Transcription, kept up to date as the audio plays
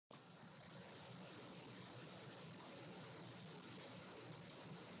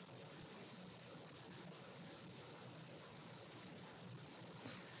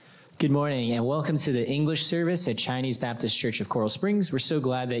Good morning and welcome to the English service at Chinese Baptist Church of Coral Springs. We're so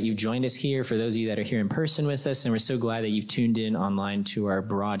glad that you've joined us here, for those of you that are here in person with us, and we're so glad that you've tuned in online to our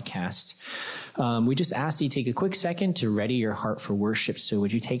broadcast. We just asked you to take a quick second to ready your heart for worship, so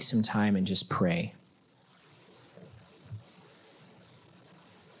would you take some time and just pray?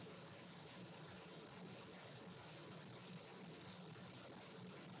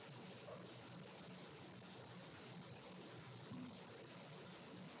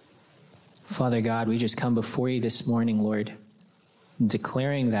 Father God, we just come before you this morning, Lord,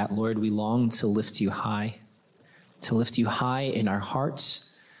 declaring that, Lord, we long to lift you high in our hearts,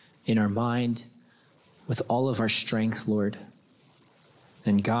 in our mind, with all of our strength, Lord.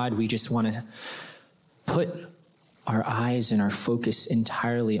 And God, we just want to put our eyes and our focus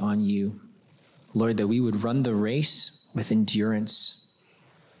entirely on you, Lord, that we would run the race with endurance.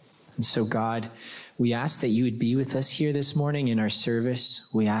 And so, God, we ask that you would be with us here this morning in our service.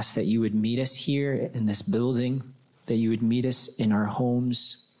 We ask that you would meet us here in this building, that you would meet us in our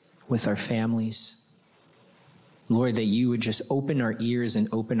homes, with our families. Lord, that you would just open our ears and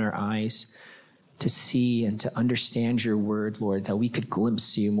open our eyes to see and to understand your word, Lord, that we could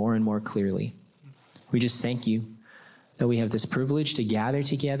glimpse you more and more clearly. We just thank you that we have this privilege to gather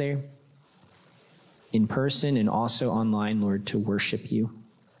together in person and also online, Lord, to worship you.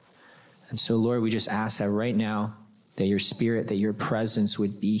 And so, Lord, we just ask that right now, that your spirit, that your presence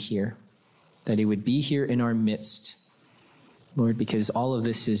would be here, that it would be here in our midst, Lord, because all of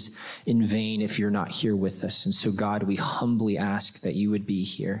this is in vain if you're not here with us. And so, God, we humbly ask that you would be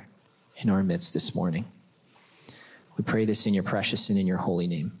here in our midst this morning. We pray this in your precious and in your holy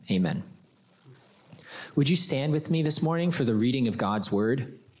name. Amen. Would you stand with me this morning for the reading of God's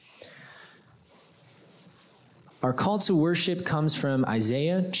word? Our call to worship comes from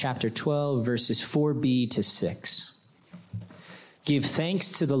Isaiah chapter 12, verses 4b to 6. Give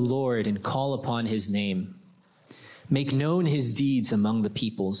thanks to the Lord and call upon his name. Make known his deeds among the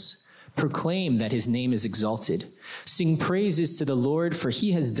peoples. Proclaim that his name is exalted. Sing praises to the Lord, for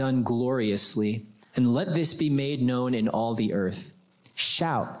he has done gloriously, and let this be made known in all the earth.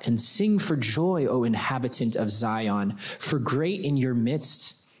 Shout and sing for joy, O inhabitant of Zion, for great in your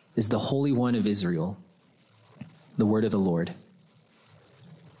midst is the Holy One of Israel. The word of the Lord.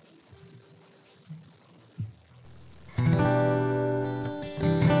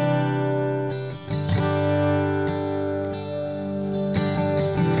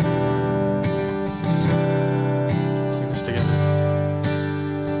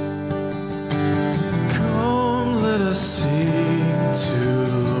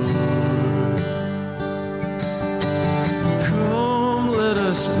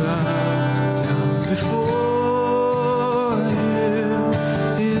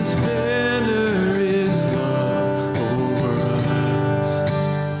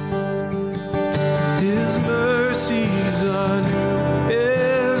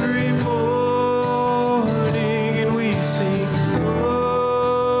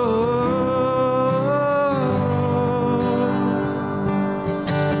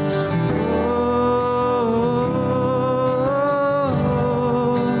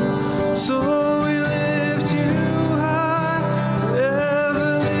 So we lift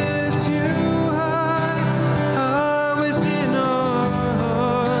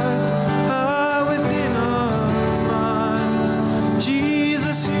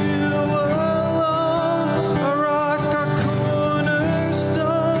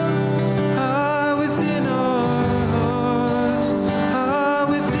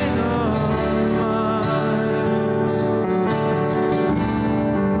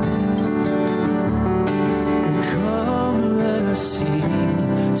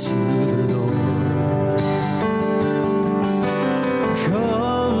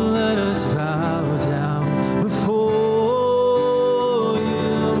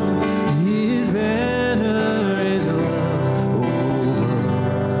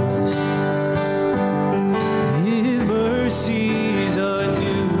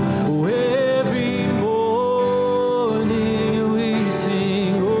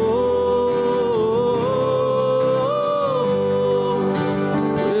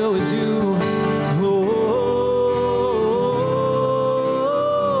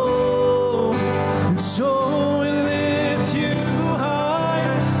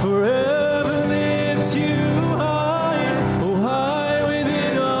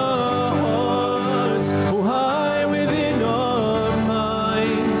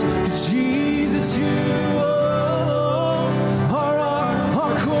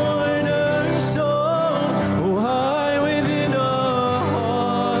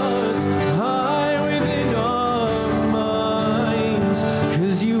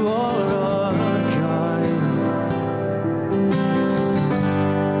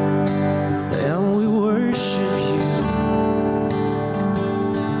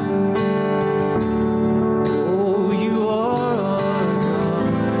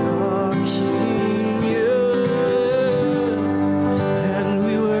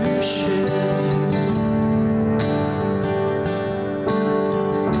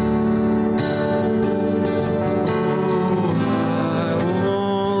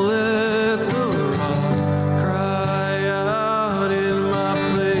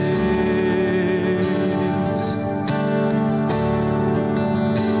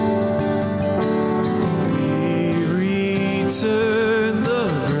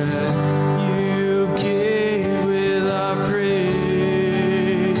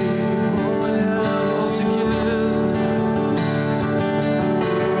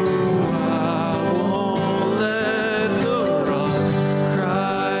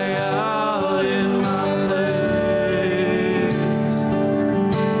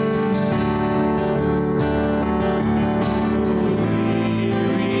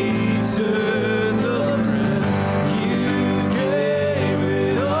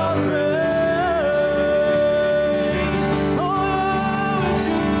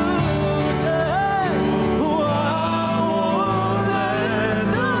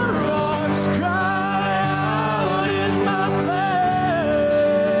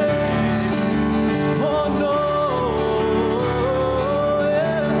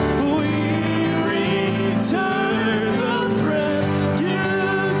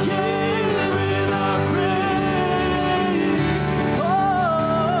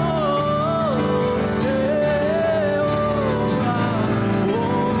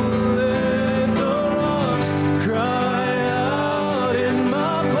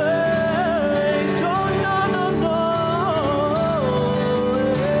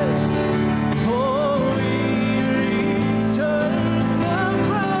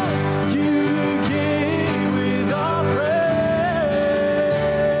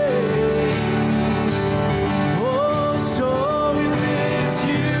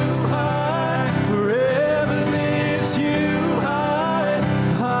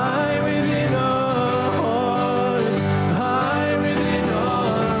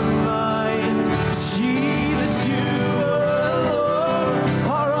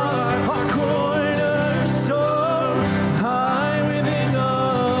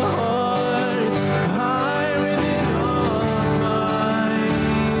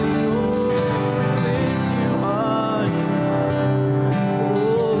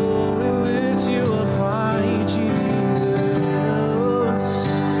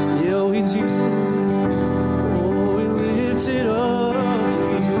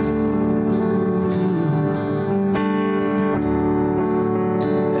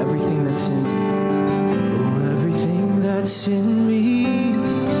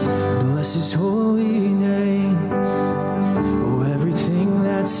Bless his holy name. Oh, everything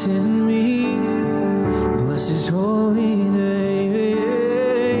that's in me, bless his holy name.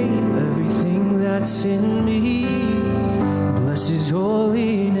 Everything that's in me, bless his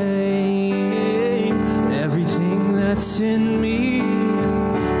holy name. Everything that's in me,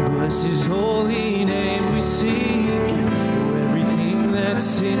 bless his holy name. We sing, oh, everything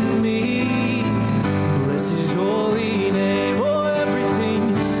that's in me, bless his holy name. Oh,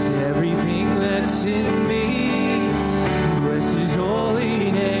 everything that's in me, bless his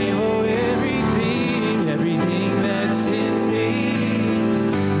holy name. Oh, everything that's in me,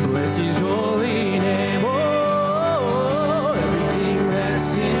 bless his holy name. Oh, everything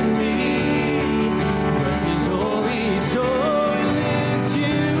that's in me, bless his holy soul. Lift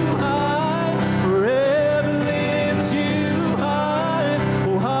you high, forever lift you high.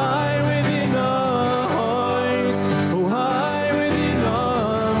 Oh, high within our hearts, oh, high within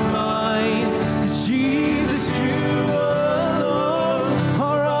our minds. 'Cause Jesus, you alone,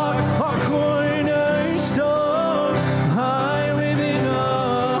 our rock, our cornerstone, high within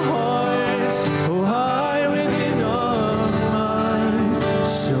our hearts, oh, high within our minds.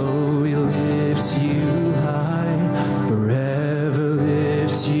 So we lift you high, forever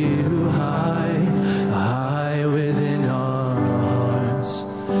lifts you high, high within our hearts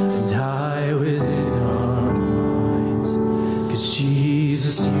and high within our minds. 'Cause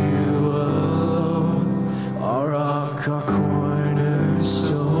Jesus, you alone, our rock, our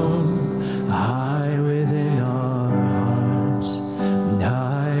cornerstone, high within our hearts and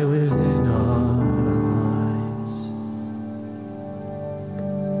high within our minds.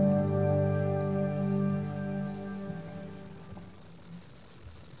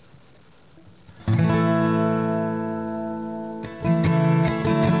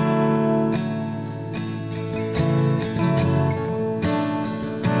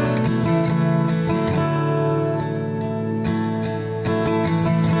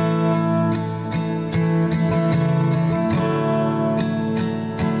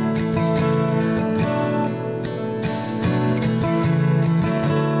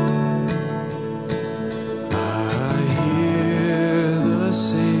 I hear the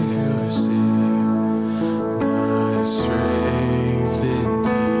Savior say, "My strength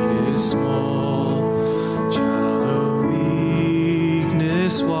indeed is small. Child of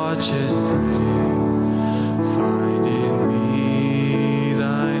weakness, watch and pray. Find in me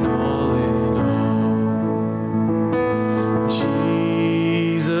thine all in all."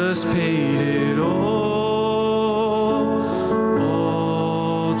 Jesus paid it all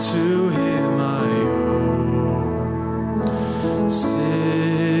to him I owe.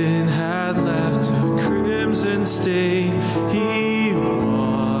 Sin had left a crimson stain, he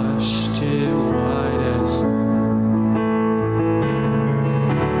washed it white as snow.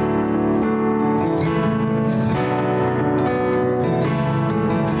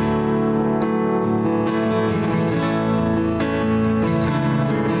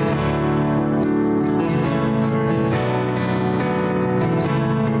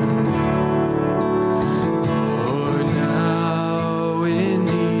 Lord, now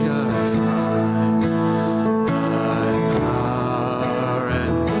indeed I find thy power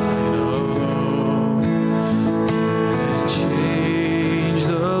and thine alone can change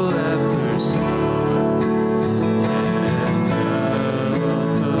the leper's heart and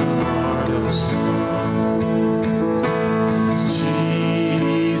melt the heart of stone.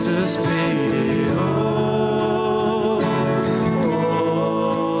 Jesus paid it all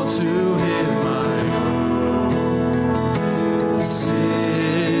to him I owe.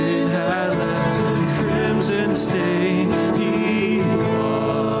 Sin had left a crimson stain, he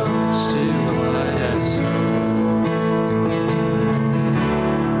washed it white as snow.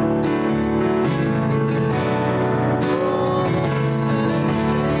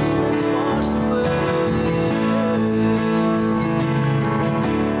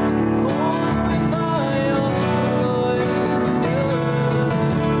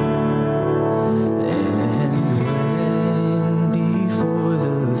 And when before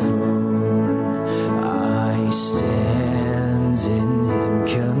the throne I stand in him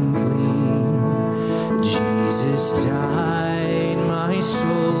complete, Jesus died my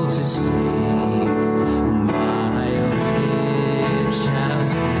soul to save. My lips shall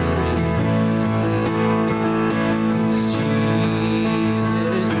still remain.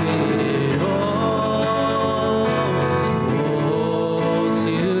 Jesus paid it all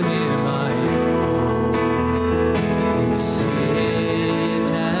to him I owe. Sin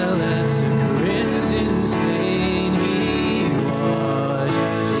had left a crimson stain, he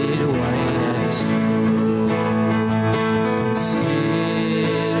washed it white as snow.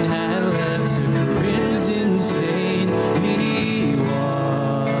 Sin had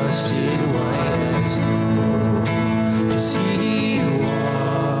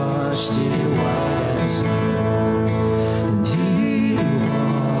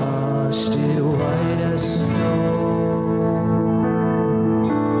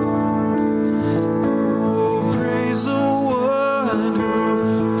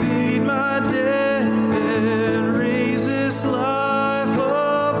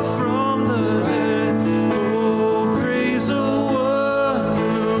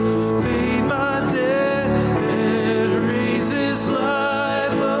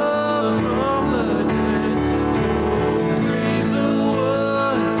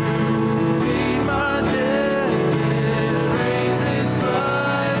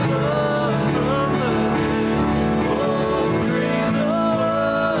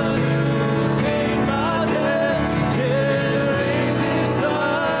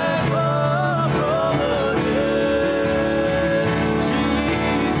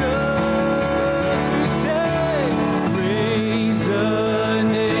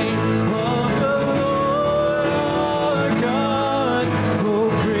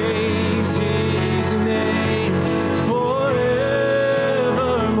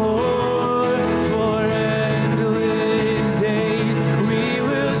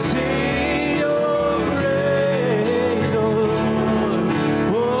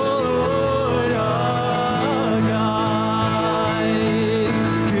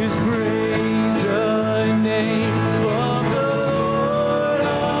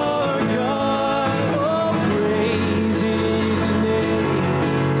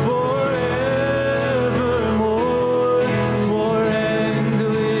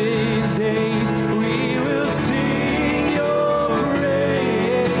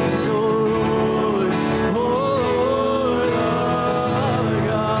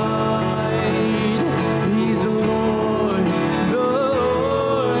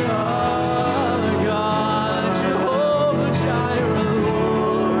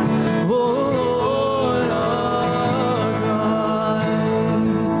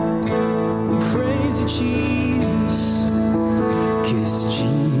Jesus, 'cause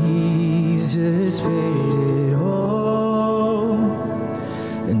Jesus paid it all,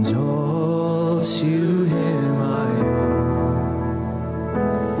 and all to him I owe.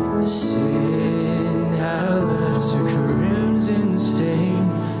 Sin had left a crimson stain,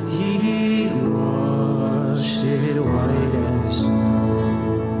 he washed it white as snow.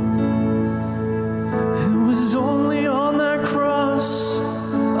 It was only on that cross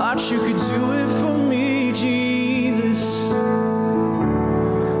that you could do it for me, Jesus.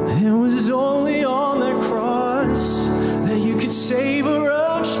 It was only on that cross that you could save a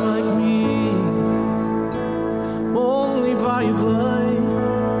wretch like me. Only by your blood,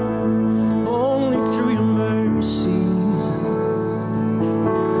 only through your mercy.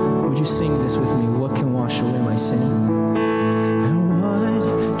 Would you sing this with me? What can wash away my sin? And what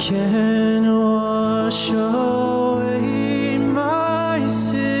can wash away my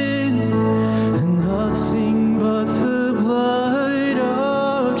sin? And nothing but the blood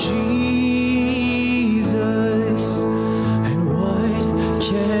of Jesus. And what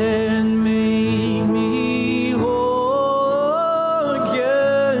can make me whole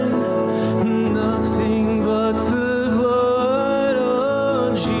again? Nothing but the blood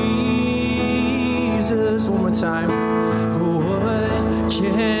of Jesus. One more time. What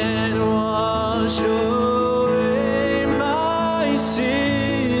can wash away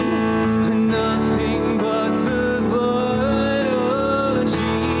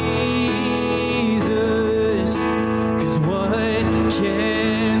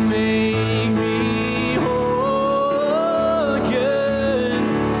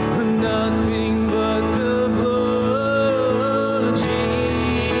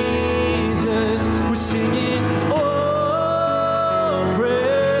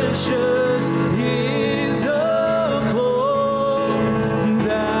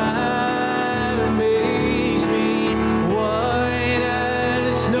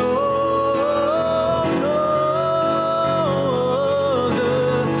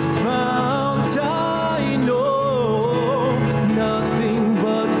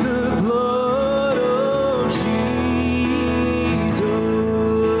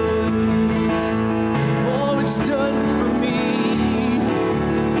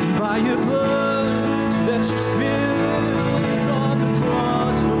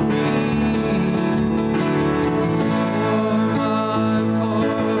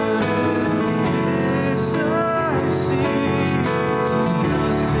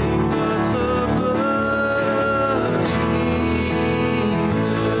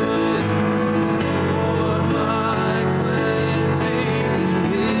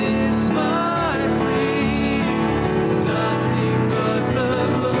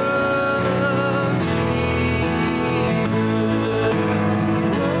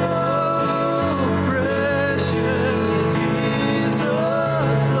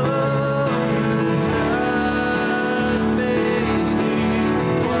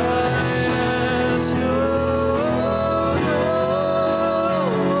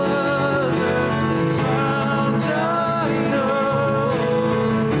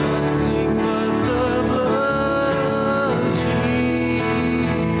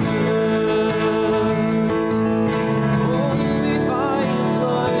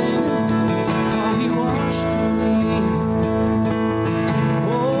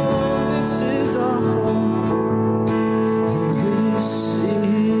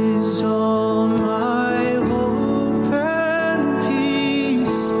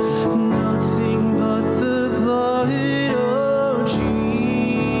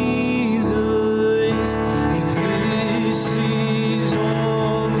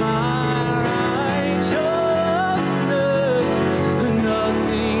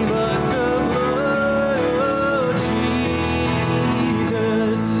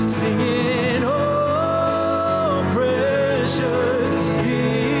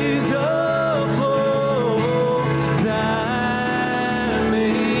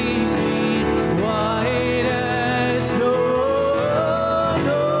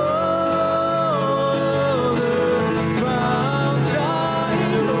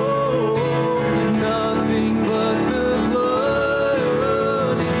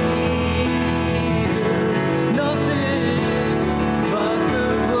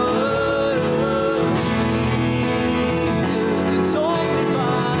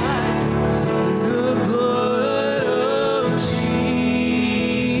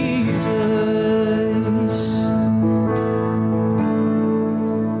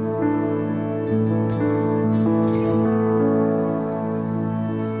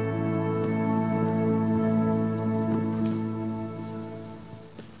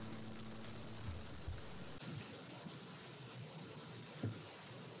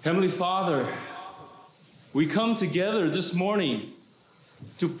Heavenly Father, we come together this morning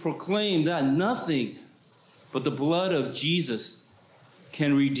to proclaim that nothing but the blood of Jesus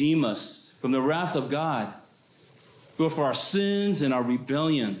can redeem us from the wrath of God, Lord, for our sins and our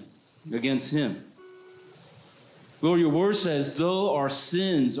rebellion against Him. Lord, your word says, though our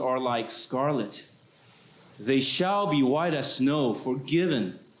sins are like scarlet, they shall be white as snow,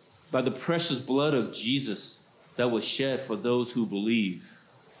 forgiven by the precious blood of Jesus that was shed for those who believe.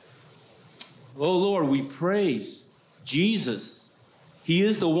 Oh Lord, we praise Jesus. He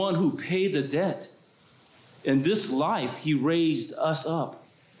is the one who paid the debt. In this life, He raised us up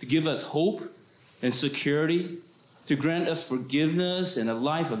to give us hope and security, to grant us forgiveness and a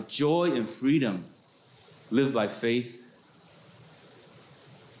life of joy and freedom, lived by faith.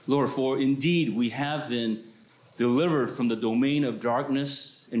 Lord, for indeed we have been delivered from the domain of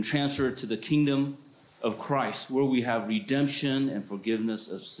darkness and transferred to the kingdom of Christ, where we have redemption and forgiveness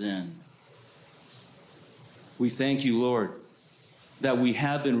of sin. We thank you, Lord, that we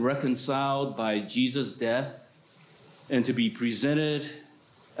have been reconciled by Jesus' death and to be presented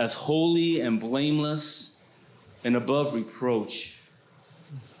as holy and blameless and above reproach.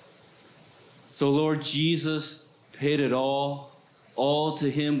 So, Lord, Jesus paid it all. All to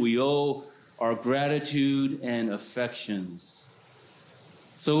Him we owe our gratitude and affections.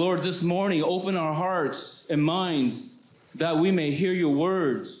 So, Lord, this morning, open our hearts and minds that we may hear your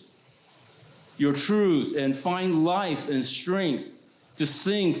words, your truths, and find life and strength to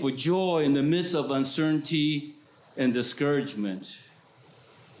sing for joy in the midst of uncertainty and discouragement.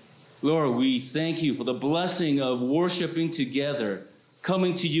 Lord, we thank you for the blessing of worshiping together,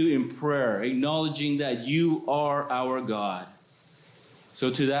 coming to you in prayer, acknowledging that you are our God. So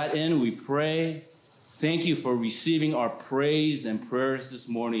to that end, we pray. Thank you for receiving our praise and prayers this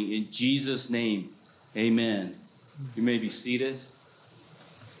morning. In Jesus' name, amen. You may be seated.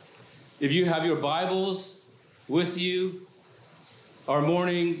 If you have your Bibles with you, our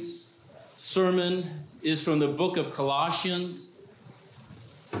morning's sermon is from the book of Colossians,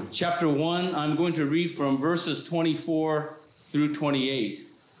 chapter 1. I'm going to read from verses 24 through 28.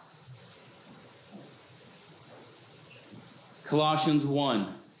 Colossians 1,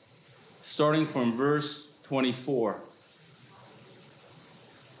 starting from verse 24.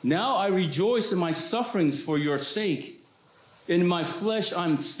 Now I rejoice in my sufferings for your sake. In my flesh,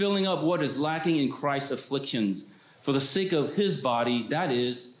 I'm filling up what is lacking in Christ's afflictions for the sake of his body, that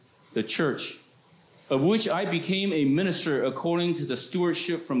is, the church, of which I became a minister according to the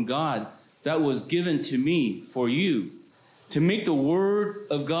stewardship from God that was given to me for you, to make the word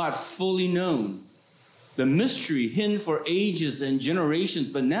of God fully known, the mystery hidden for ages and generations,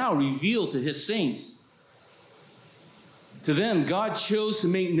 but now revealed to his saints. To them, God chose to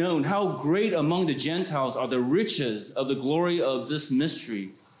make known how great among the Gentiles are the riches of the glory of this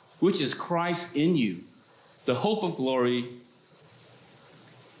mystery, which is Christ in you, the hope of glory.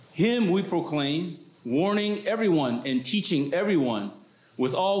 Him we proclaim, warning everyone and teaching everyone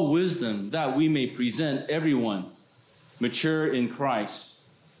with all wisdom, that we may present everyone mature in Christ.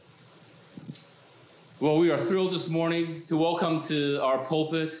 Well, we are thrilled this morning to welcome to our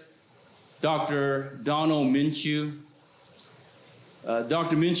pulpit Dr. Donald Minshew.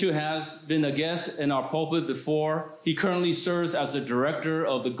 Dr. Minshew has been a guest in our pulpit before. He currently serves as the director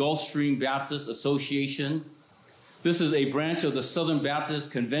of the Gulfstream Baptist Association. This is a branch of the Southern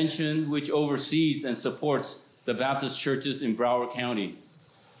Baptist Convention, which oversees and supports the Baptist churches in Broward County.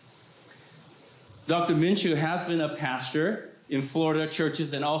 Dr. Minshew has been a pastor in Florida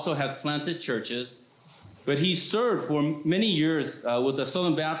churches and also has planted churches, but he served for many years with the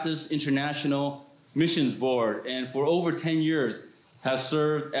Southern Baptist International Missions Board, and for over 10 years has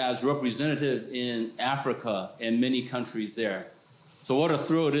served as representative in Africa and many countries there. So what a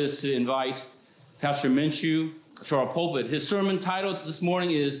thrill it is to invite Pastor Minshew to our pulpit. His sermon title this morning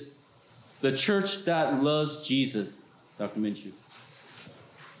is The Church That Loves Jesus. Dr. Minshew.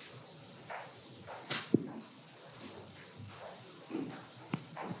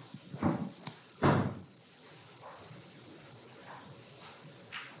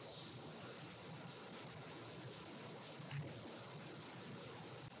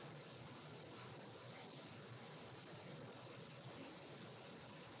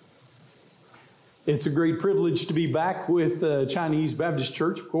 It's a great privilege to be back with Chinese Baptist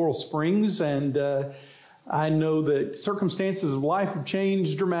Church of Coral Springs, and I know that circumstances of life have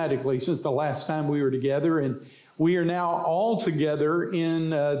changed dramatically since the last time we were together, and we are now all together in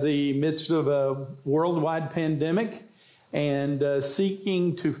the midst of a worldwide pandemic and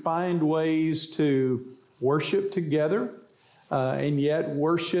seeking to find ways to worship together and yet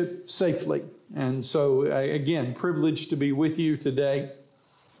worship safely. And so, again, privileged to be with you today.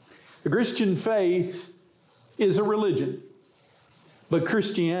 The Christian faith is a religion, but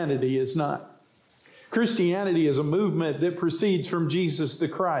Christianity is not. Christianity is a movement that proceeds from Jesus the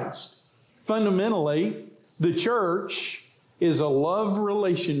Christ. Fundamentally, the church is a love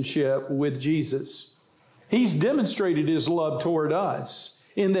relationship with Jesus. He's demonstrated His love toward us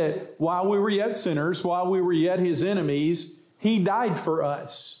in that while we were yet sinners, while we were yet His enemies, He died for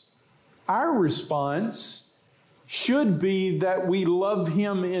us. Our response should be that we love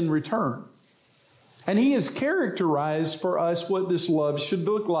Him in return. And He has characterized for us what this love should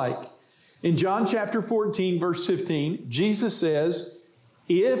look like. In John chapter 14, verse 15, Jesus says,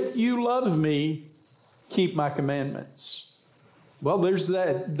 "If you love me, keep my commandments." Well, there's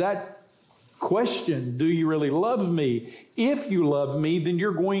that question. Do you really love me? If you love me, then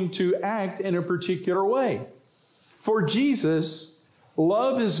you're going to act in a particular way. For Jesus,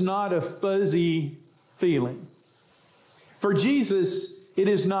 love is not a fuzzy feeling. For Jesus, it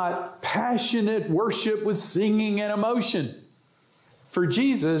is not passionate worship with singing and emotion. For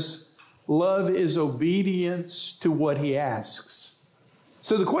Jesus, love is obedience to what He asks.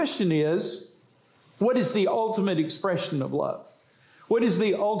 So the question is, what is the ultimate expression of love? What is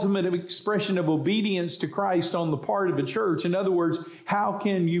the ultimate expression of obedience to Christ on the part of a church? In other words, how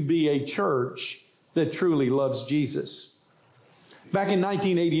can you be a church that truly loves Jesus? Back in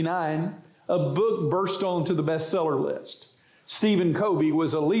 1989, a book burst onto the bestseller list. Stephen Covey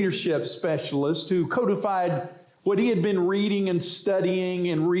was a leadership specialist who codified what he had been reading and studying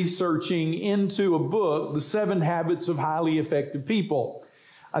and researching into a book, The 7 Habits of Highly Effective People.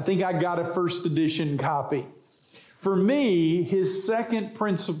 I think I got a first edition copy. For me, his second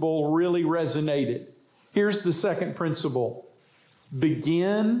principle really resonated. Here's the second principle.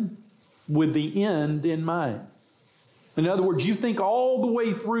 Begin with the end in mind. In other words, you think all the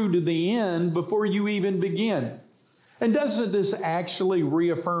way through to the end before you even begin. And doesn't this actually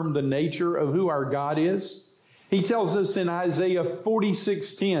reaffirm the nature of who our God is? He tells us in Isaiah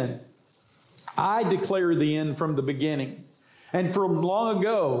 46:10, "I declare the end from the beginning, and from long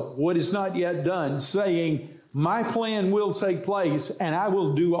ago what is not yet done, saying, my plan will take place, and I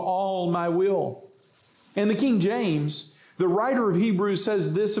will do all my will." In the King James, the writer of Hebrews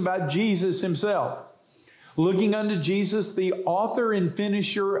says this about Jesus Himself. "Looking unto Jesus, the author and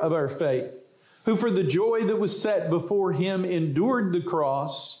finisher of our faith, who for the joy that was set before Him endured the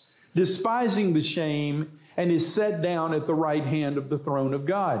cross, despising the shame, and is set down at the right hand of the throne of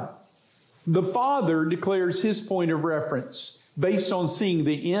God." The Father declares His point of reference based on seeing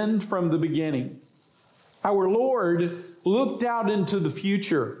the end from the beginning. Our Lord looked out into the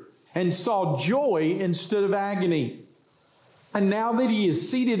future and saw joy instead of agony. And now that He is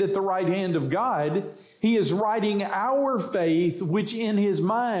seated at the right hand of God, He is writing our faith, which in His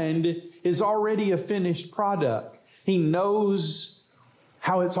mind is already a finished product. He knows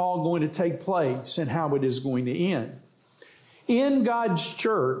how it's all going to take place and how it is going to end. In God's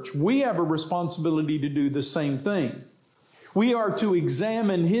church, we have a responsibility to do the same thing. We are to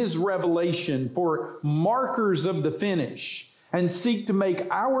examine His revelation for markers of the finish and seek to make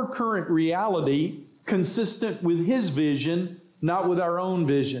our current reality consistent with His vision, not with our own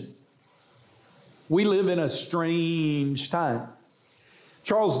vision. We live in a strange time.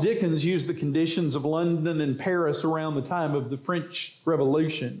 Charles Dickens used the conditions of London and Paris around the time of the French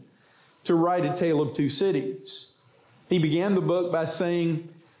Revolution to write A Tale of Two Cities. He began the book by saying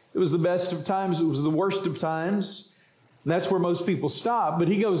it was the best of times, it was the worst of times. And that's where most people stop. But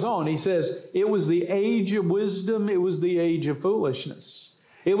he goes on, he says, it was the age of wisdom, it was the age of foolishness.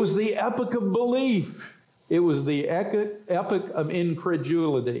 It was the epoch of belief. It was the epoch of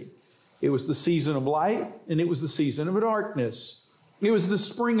incredulity. It was the season of light, and it was the season of darkness. It was the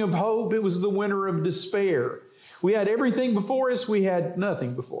spring of hope, it was the winter of despair. We had everything before us, we had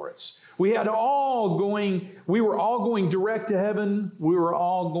nothing before us. We were all going direct to heaven, we were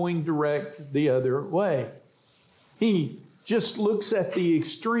all going direct the other way. He just looks at the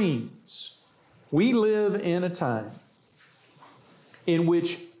extremes. We live in a time in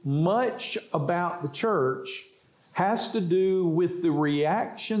which much about the church has to do with the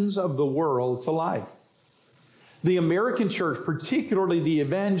reactions of the world to life. The American church, particularly the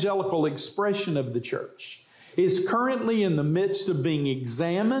evangelical expression of the church, is currently in the midst of being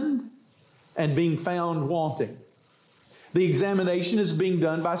examined and being found wanting. The examination is being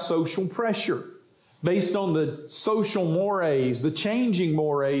done by social pressure, based on the social mores, the changing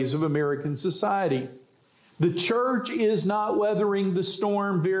mores of American society. The church is not weathering the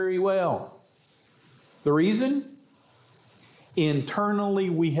storm very well. The reason?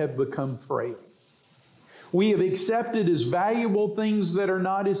 Internally, we have become frail. We have accepted as valuable things that are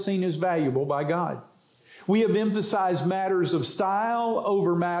not as seen as valuable by God. We have emphasized matters of style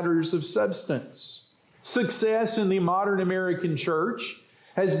over matters of substance. Success in the modern American church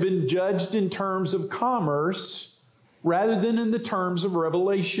has been judged in terms of commerce rather than in the terms of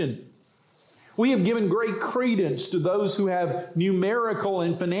revelation. We have given great credence to those who have numerical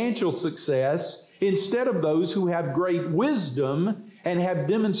and financial success instead of those who have great wisdom and have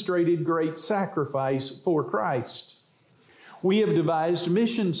demonstrated great sacrifice for Christ. We have devised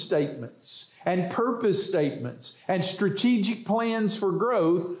mission statements and purpose statements and strategic plans for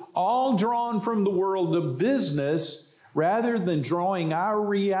growth, all drawn from the world of business rather than drawing our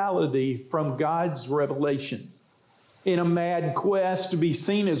reality from God's revelation. In a mad quest to be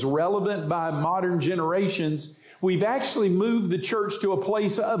seen as relevant by modern generations, we've actually moved the church to a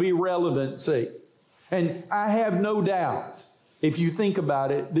place of irrelevancy. And I have no doubt, if you think about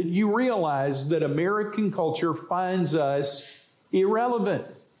it, that you realize that American culture finds us irrelevant.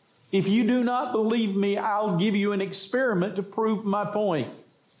 If you do not believe me, I'll give you an experiment to prove my point.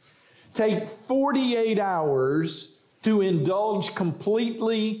 Take 48 hours to indulge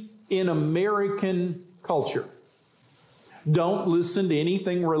completely in American culture. Don't listen to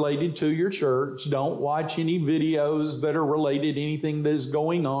anything related to your church. Don't watch any videos that are related to anything that is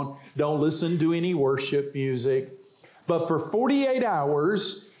going on. Don't listen to any worship music. But for 48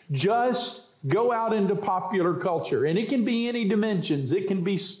 hours, just go out into popular culture. And it can be any dimensions. It can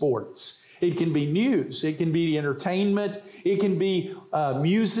be sports. It can be news. It can be entertainment. It can be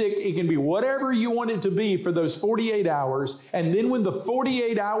music. It can be whatever you want it to be for those 48 hours. And then when the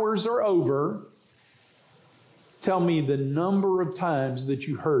 48 hours are over, tell me the number of times that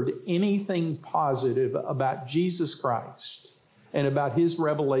you heard anything positive about Jesus Christ and about His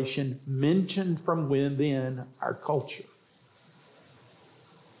revelation mentioned from within our culture.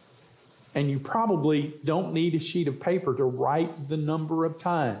 And you probably don't need a sheet of paper to write the number of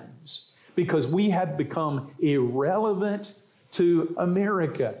times, because we have become irrelevant to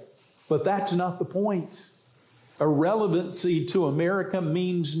America. But that's not the point. Irrelevancy to America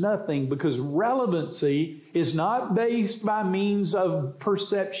means nothing, because relevancy is not based by means of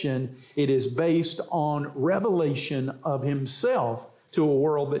perception. It is based on revelation of Himself to a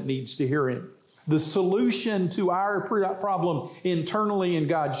world that needs to hear Him. The solution to our problem internally in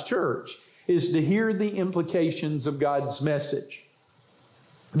God's church is to hear the implications of God's message.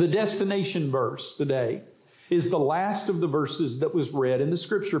 The destination verse today is the last of the verses that was read in the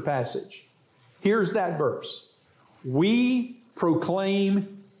scripture passage. Here's that verse. We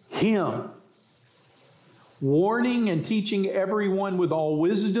proclaim Him, warning and teaching everyone with all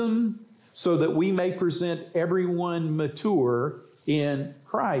wisdom, so that we may present everyone mature in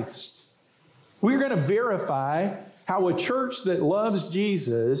Christ. We're going to verify how a church that loves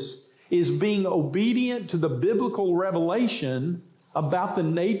Jesus is being obedient to the biblical revelation about the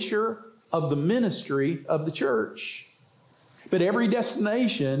nature of the ministry of the church. But every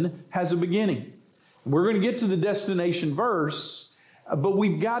destination has a beginning. We're going to get to the destination verse, but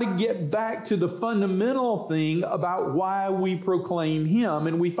we've got to get back to the fundamental thing about why we proclaim Him.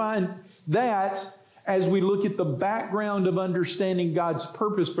 And we find that as we look at the background of understanding God's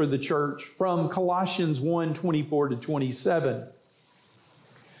purpose for the church from Colossians 1:24-27.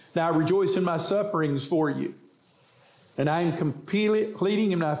 Now I rejoice in my sufferings for you, and I am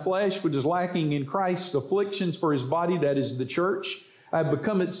completing in my flesh what is lacking in Christ's afflictions for His body, that is the church. I have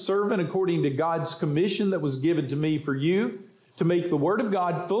become its servant according to God's commission that was given to me for you, to make the Word of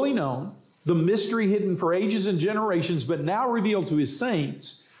God fully known, the mystery hidden for ages and generations, but now revealed to His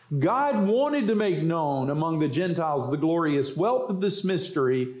saints. God wanted to make known among the Gentiles the glorious wealth of this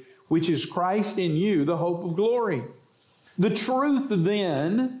mystery, which is Christ in you, the hope of glory. The truth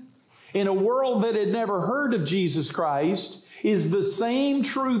then, in a world that had never heard of Jesus Christ, is the same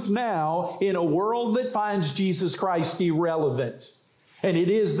truth now in a world that finds Jesus Christ irrelevant. And it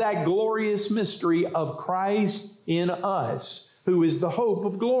is that glorious mystery of Christ in us, who is the hope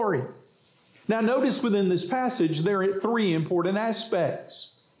of glory. Now notice within this passage there are three important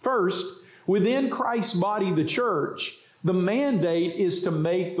aspects. First, within Christ's body, the church, the mandate is to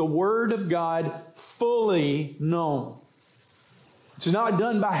make the Word of God fully known. It's not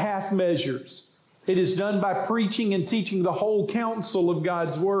done by half measures. It is done by preaching and teaching the whole counsel of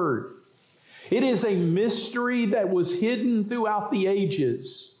God's Word. It is a mystery that was hidden throughout the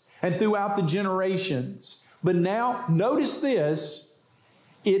ages and throughout the generations. But now, notice this,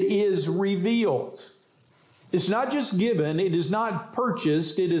 it is revealed. It's not just given, it is not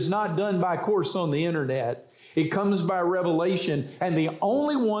purchased, it is not done by course on the internet. It comes by revelation, and the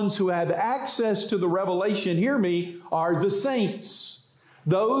only ones who have access to the revelation, hear me, are the saints.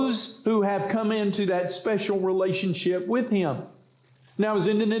 Those who have come into that special relationship with Him. Now, as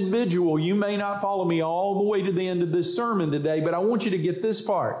an individual, you may not follow me all the way to the end of this sermon today, but I want you to get this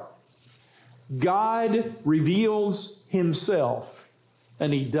part. God reveals Himself,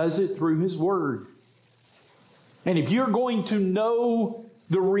 and He does it through His Word. And if you're going to know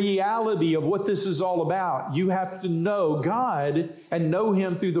the reality of what this is all about, you have to know God and know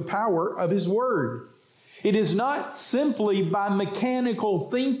Him through the power of His Word. It is not simply by mechanical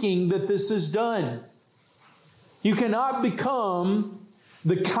thinking that this is done. You cannot become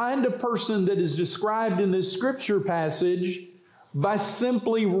the kind of person that is described in this scripture passage by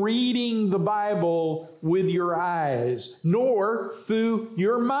simply reading the Bible with your eyes, nor through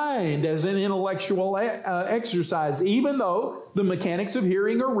your mind as an intellectual exercise, even though the mechanics of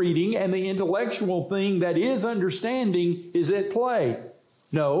hearing or reading and the intellectual thing that is understanding is at play.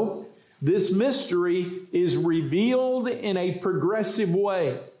 No, this mystery is revealed in a progressive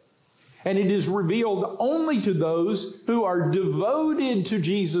way. And it is revealed only to those who are devoted to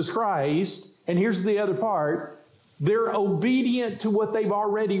Jesus Christ. And here's the other part. They're obedient to what they've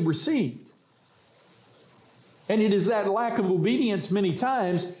already received. And it is that lack of obedience many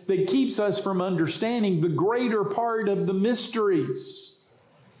times that keeps us from understanding the greater part of the mysteries.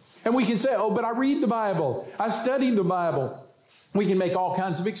 And we can say, oh, but I read the Bible. I studied the Bible. We can make all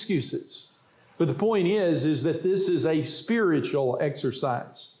kinds of excuses. But the point is that this is a spiritual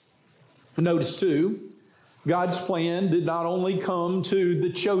exercise. Notice too, God's plan did not only come to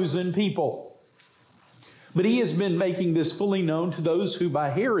the chosen people, but He has been making this fully known to those who by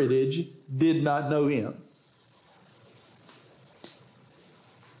heritage did not know Him.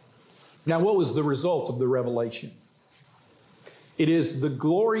 Now, what was the result of the revelation? It is the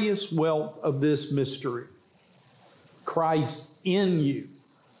glorious wealth of this mystery. Christ in you,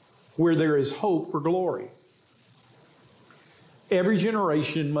 where there is hope for glory. Every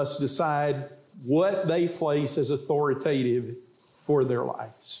generation must decide what they place as authoritative for their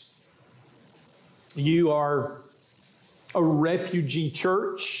lives. You are a refugee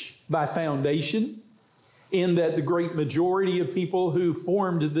church by foundation, in that the great majority of people who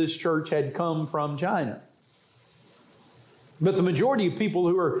formed this church had come from China. But the majority of people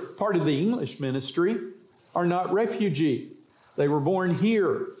who are part of the English ministry are not refugee. They were born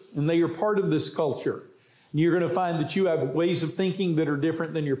here, and they are part of this culture. You're going to find that you have ways of thinking that are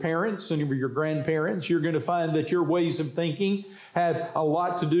different than your parents and your grandparents. You're going to find that your ways of thinking have a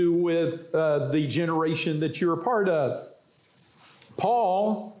lot to do with the generation that you're a part of.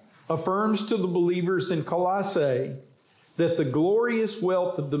 Paul affirms to the believers in Colossae that the glorious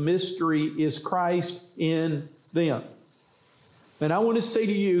wealth of the mystery is Christ in them. And I want to say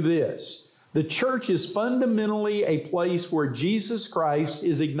to you this. The church is fundamentally a place where Jesus Christ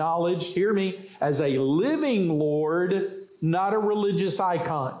is acknowledged, hear me, as a living Lord, not a religious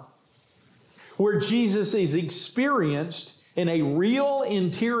icon. Where Jesus is experienced in a real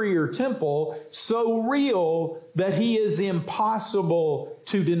interior temple, so real that He is impossible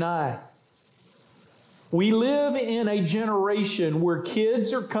to deny. We live in a generation where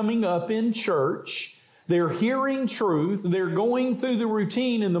kids are coming up in church. They're hearing truth. They're going through the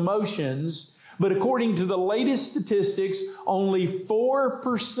routine and the motions. But according to the latest statistics, only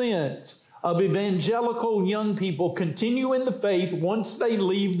 4% of evangelical young people continue in the faith once they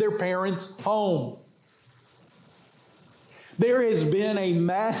leave their parents' home. There has been a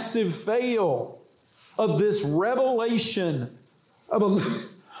massive fail of this revelation of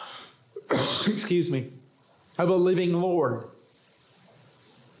a, of a living Lord.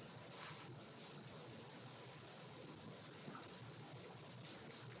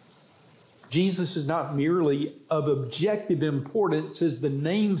 Jesus is not merely of objective importance as the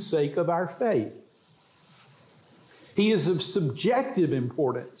namesake of our faith. He is of subjective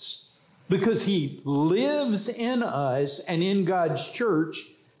importance because He lives in us, and in God's church,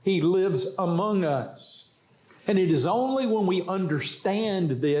 He lives among us. And it is only when we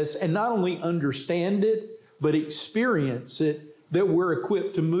understand this, and not only understand it, but experience it, that we're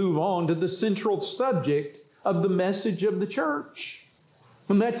equipped to move on to the central subject of the message of the church.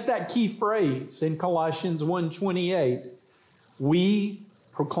 And that's that key phrase in Colossians 1:28. We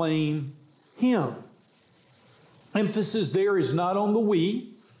proclaim Him. Emphasis there is not on the we.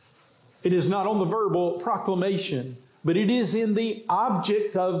 It is not on the verbal proclamation, but it is in the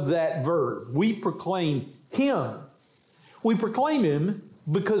object of that verb. We proclaim Him. We proclaim Him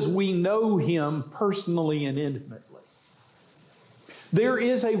because we know Him personally and intimately. There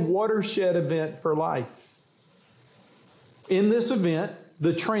is a watershed event for life. In this event,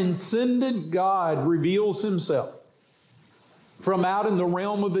 the transcendent God reveals Himself from out in the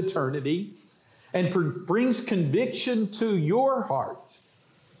realm of eternity and brings conviction to your heart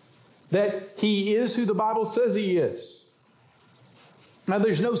that He is who the Bible says He is. Now,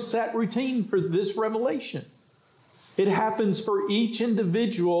 there's no set routine for this revelation. It happens for each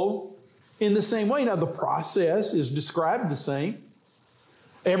individual in the same way. Now, the process is described the same.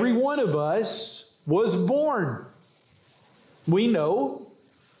 Every one of us was born. We know.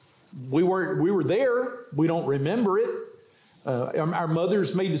 We were there. We don't remember it. Our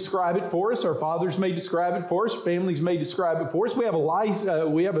mothers may describe it for us. Our fathers may describe it for us. Families may describe it for us. We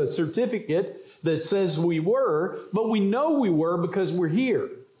have a certificate that says we were, but we know we were because we're here.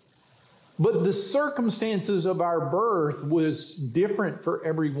 But the circumstances of our birth was different for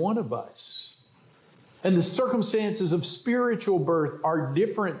every one of us. And the circumstances of spiritual birth are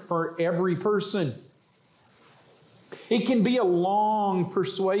different for every person. It can be a long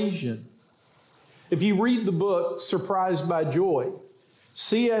persuasion. If you read the book, Surprised by Joy,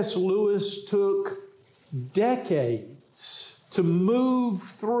 C.S. Lewis took decades to move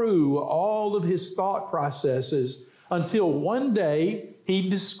through all of his thought processes until one day he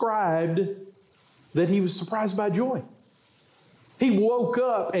described that he was surprised by joy. He woke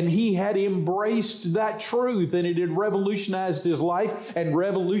up and he had embraced that truth, and it had revolutionized his life and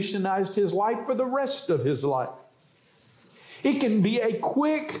revolutionized his life for the rest of his life. It can be a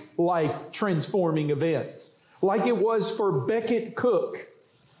quick life-transforming event, like it was for Becket Cook.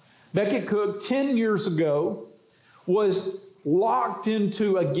 Becket Cook, 10 years ago, was locked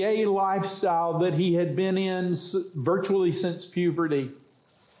into a gay lifestyle that he had been in virtually since puberty.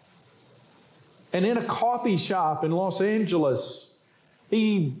 And in a coffee shop in Los Angeles,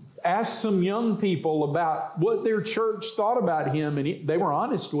 he asked some young people about what their church thought about him, and they were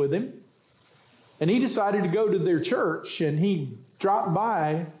honest with him. And he decided to go to their church, and he dropped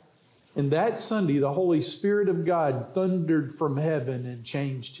by, and that Sunday, the Holy Spirit of God thundered from heaven and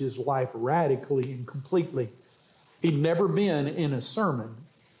changed his life radically and completely. He'd never been in a sermon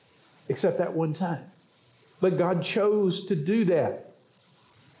except that one time. But God chose to do that.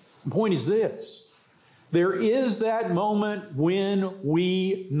 The point is this: there is that moment when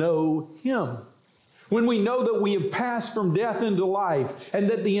we know Him. When we know that we have passed from death into life, and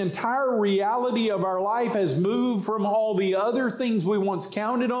that the entire reality of our life has moved from all the other things we once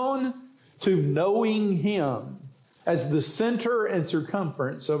counted on to knowing Him as the center and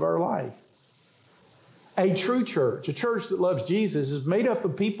circumference of our life. A true church, a church that loves Jesus, is made up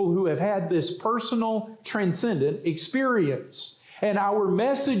of people who have had this personal, transcendent experience. And our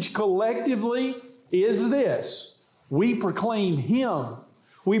message collectively is this: we proclaim Him.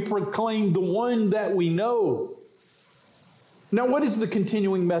 We proclaim the one that we know. Now, what is the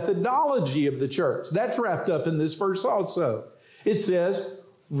continuing methodology of the church? That's wrapped up in this verse also. It says,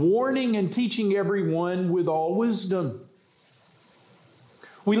 warning and teaching everyone with all wisdom.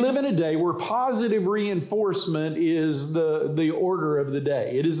 We live in a day where positive reinforcement is the order of the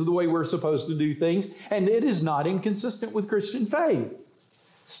day. It is the way we're supposed to do things, and it is not inconsistent with Christian faith.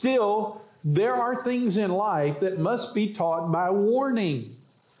 Still, there are things in life that must be taught by warning,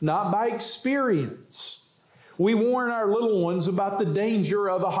 not by experience. We warn our little ones about the danger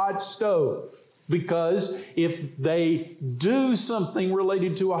of a hot stove, because if they do something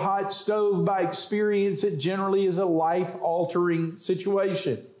related to a hot stove by experience, it generally is a life-altering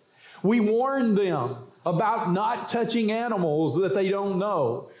situation. We warn them about not touching animals that they don't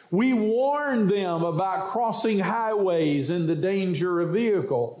know. We warn them about crossing highways and the danger of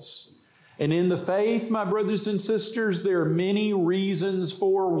vehicles. And in the faith, my brothers and sisters, there are many reasons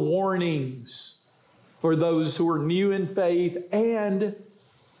for warnings for those who are new in faith and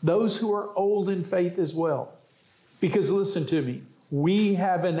those who are old in faith as well. Because listen to me, we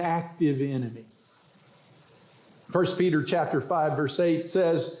have an active enemy. 1 Peter chapter 5, verse 8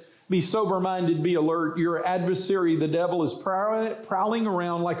 says, be sober-minded, be alert. Your adversary, the devil, is prowling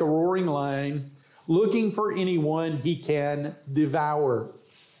around like a roaring lion, looking for anyone he can devour.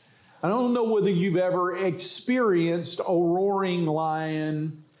 I don't know whether you've ever experienced a roaring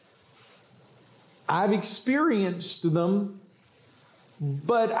lion. I've experienced them,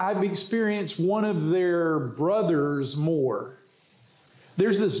 but I've experienced one of their brothers more.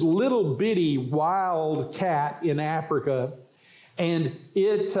 There's this little bitty wild cat in Africa, and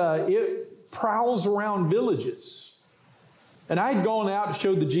it prowls around villages. And I'd gone out to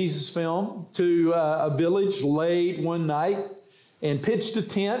show the Jesus film to a village late one night and pitched a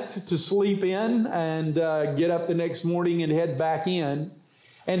tent to sleep in and get up the next morning and head back in.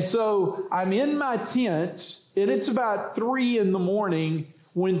 And so I'm in my tent, and it's about 3 a.m.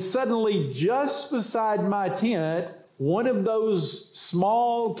 when suddenly just beside my tent, one of those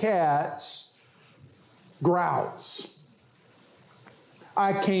small cats growls.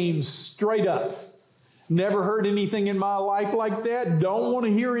 I came straight up. Never heard anything in my life like that. Don't want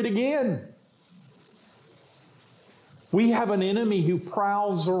to hear it again. We have an enemy who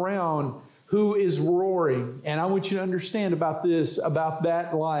prowls around, who is roaring. And I want you to understand about this, about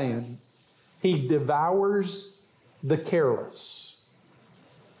that lion. He devours the careless.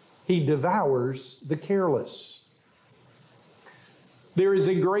 He devours the careless. There is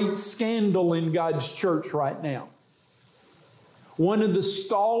a great scandal in God's church right now. One of the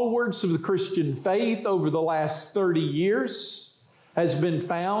stalwarts of the Christian faith over the last 30 years has been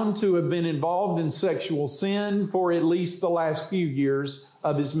found to have been involved in sexual sin for at least the last few years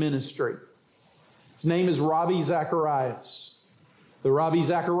of his ministry. His name is Ravi Zacharias. The Ravi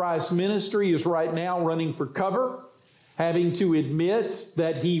Zacharias ministry is right now running for cover, having to admit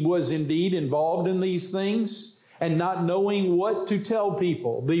that he was indeed involved in these things and not knowing what to tell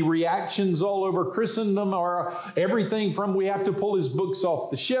people. The reactions all over Christendom are everything from we have to pull his books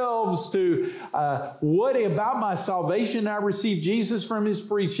off the shelves to what about my salvation? I received Jesus from his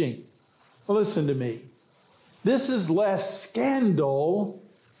preaching. Well, listen to me. This is less scandal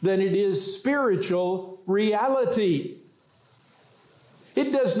than it is spiritual reality.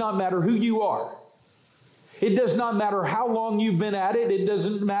 It does not matter who you are. It does not matter how long you've been at it. It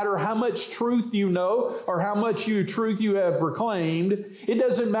doesn't matter how much truth you know or how much truth you have proclaimed. It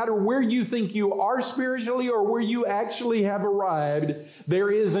doesn't matter where you think you are spiritually or where you actually have arrived. There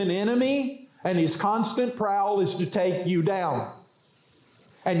is an enemy, and his constant prowl is to take you down.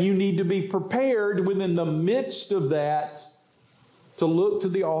 And you need to be prepared within the midst of that to look to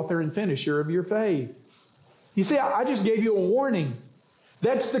the author and finisher of your faith. You see, I just gave you a warning.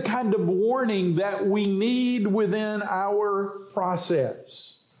 That's the kind of warning that we need within our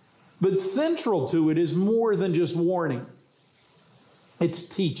process. But central to it is more than just warning. It's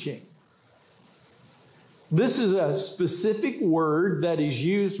teaching. This is a specific word that is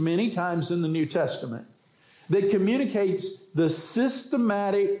used many times in the New Testament that communicates the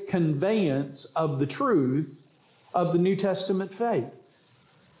systematic conveyance of the truth of the New Testament faith.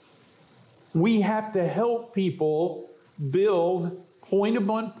 We have to help people build point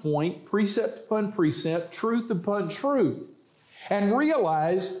upon point, precept upon precept, truth upon truth, and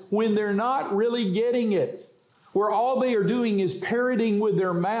realize when they're not really getting it, where all they are doing is parroting with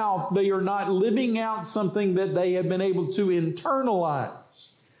their mouth, they are not living out something that they have been able to internalize.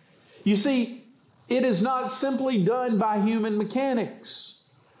 You see, it is not simply done by human mechanics.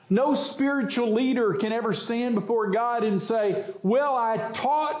 No spiritual leader can ever stand before God and say, well, I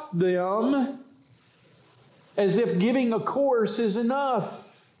taught them, as if giving a course is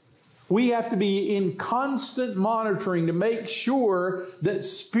enough. We have to be in constant monitoring to make sure that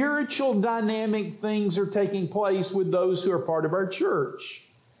spiritual dynamic things are taking place with those who are part of our church.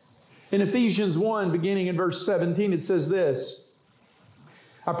 In Ephesians 1, beginning in verse 17, it says this,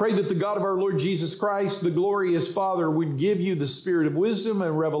 I pray that the God of our Lord Jesus Christ, the glorious Father, would give you the spirit of wisdom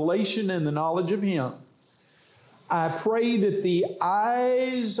and revelation and the knowledge of Him. I pray that the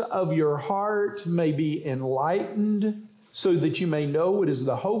eyes of your heart may be enlightened so that you may know what is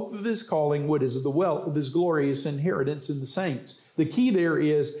the hope of His calling, what is the wealth of His glorious inheritance in the saints. The key there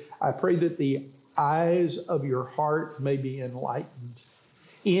is, I pray that the eyes of your heart may be enlightened.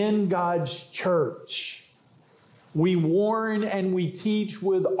 In God's church, we warn and we teach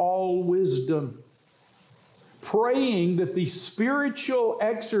with all wisdom, praying that the spiritual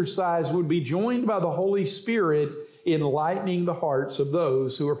exercise would be joined by the Holy Spirit, enlightening the hearts of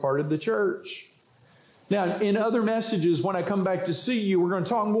those who are part of the church. Now, in other messages, when I come back to see you, we're going to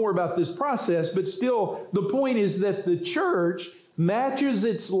talk more about this process, but still, the point is that the church matches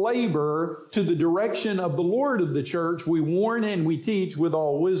its labor to the direction of the Lord of the church. We warn and we teach with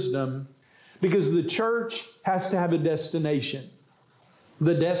all wisdom, because the church has to have a destination.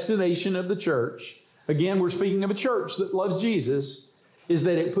 The destination of the church, again, we're speaking of a church that loves Jesus, is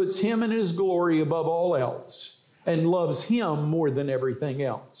that it puts Him and His glory above all else and loves Him more than everything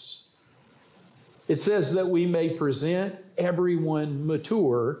else. It says that we may present everyone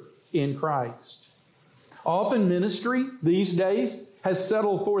mature in Christ. Often ministry these days has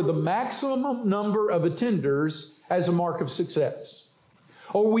settled for the maximum number of attenders as a mark of success.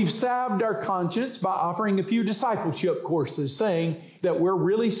 Or we've salved our conscience by offering a few discipleship courses, saying that we're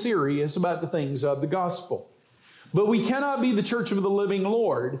really serious about the things of the gospel. But we cannot be the church of the living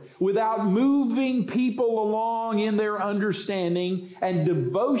Lord without moving people along in their understanding and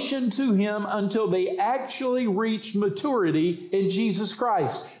devotion to Him until they actually reach maturity in Jesus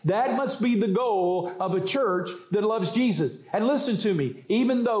Christ. That must be the goal of a church that loves Jesus. And listen to me,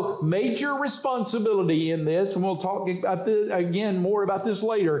 even though major responsibility in this, and we'll talk about this, again more about this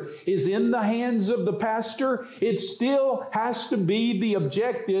later, is in the hands of the pastor, it still has to be the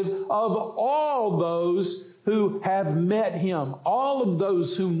objective of all those who have met Him, all of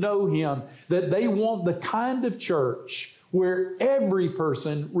those who know Him, that they want the kind of church where every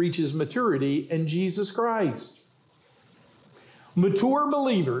person reaches maturity in Jesus Christ. Mature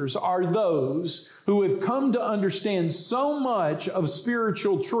believers are those who have come to understand so much of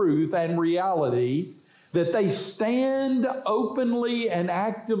spiritual truth and reality that they stand openly and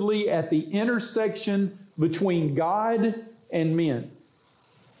actively at the intersection between God and men.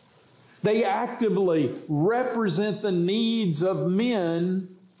 They actively represent the needs of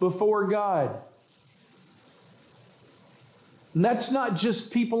men before God. And that's not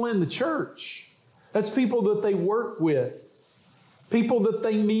just people in the church. That's people that they work with, people that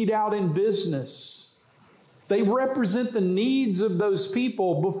they meet out in business. They represent the needs of those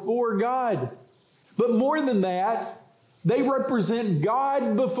people before God. But more than that, they represent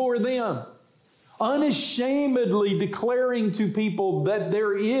God before them, unashamedly declaring to people that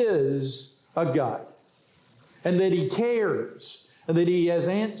there is a God and that He cares and that He has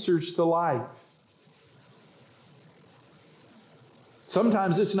answers to life.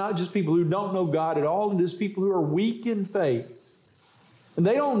 Sometimes it's not just people who don't know God at all. It is people who are weak in faith. And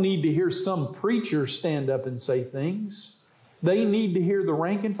they don't need to hear some preacher stand up and say things. They need to hear the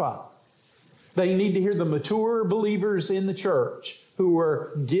rank and file. They need to hear the mature believers in the church who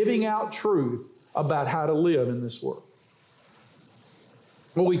are giving out truth about how to live in this world.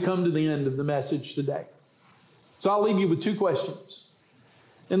 Well, we come to the end of the message today. So I'll leave you with two questions.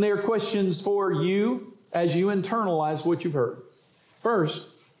 And they are questions for you as you internalize what you've heard. First,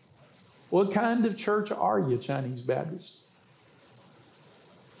 what kind of church are you, Chinese Baptist?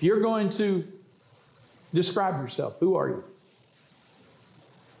 If you're going to describe yourself, who are you?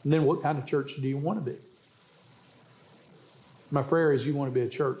 And then what kind of church do you want to be? My prayer is you want to be a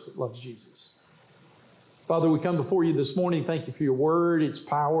church that loves Jesus. Father, we come before you this morning. Thank you for your word, its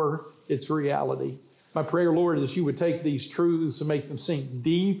power, its reality. My prayer, Lord, is you would take these truths and make them sink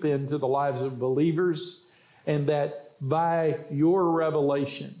deep into the lives of believers, and that by your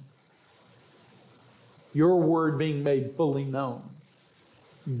revelation, your word being made fully known,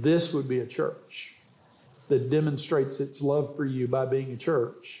 this would be a church that demonstrates its love for you by being a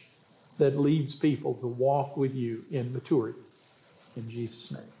church that leads people to walk with you in maturity. In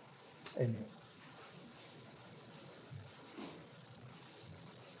Jesus' name, amen.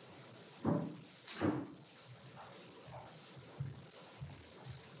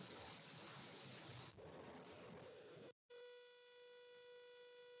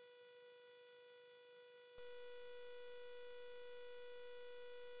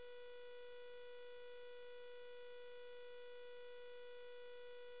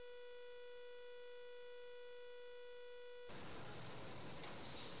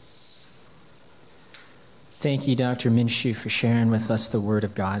 Thank you, Dr. Minshew, for sharing with us the Word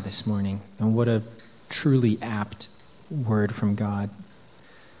of God this morning. And what a truly apt word from God.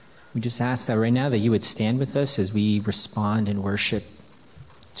 We just ask that right now that you would stand with us as we respond in worship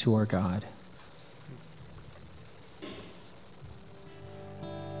to our God.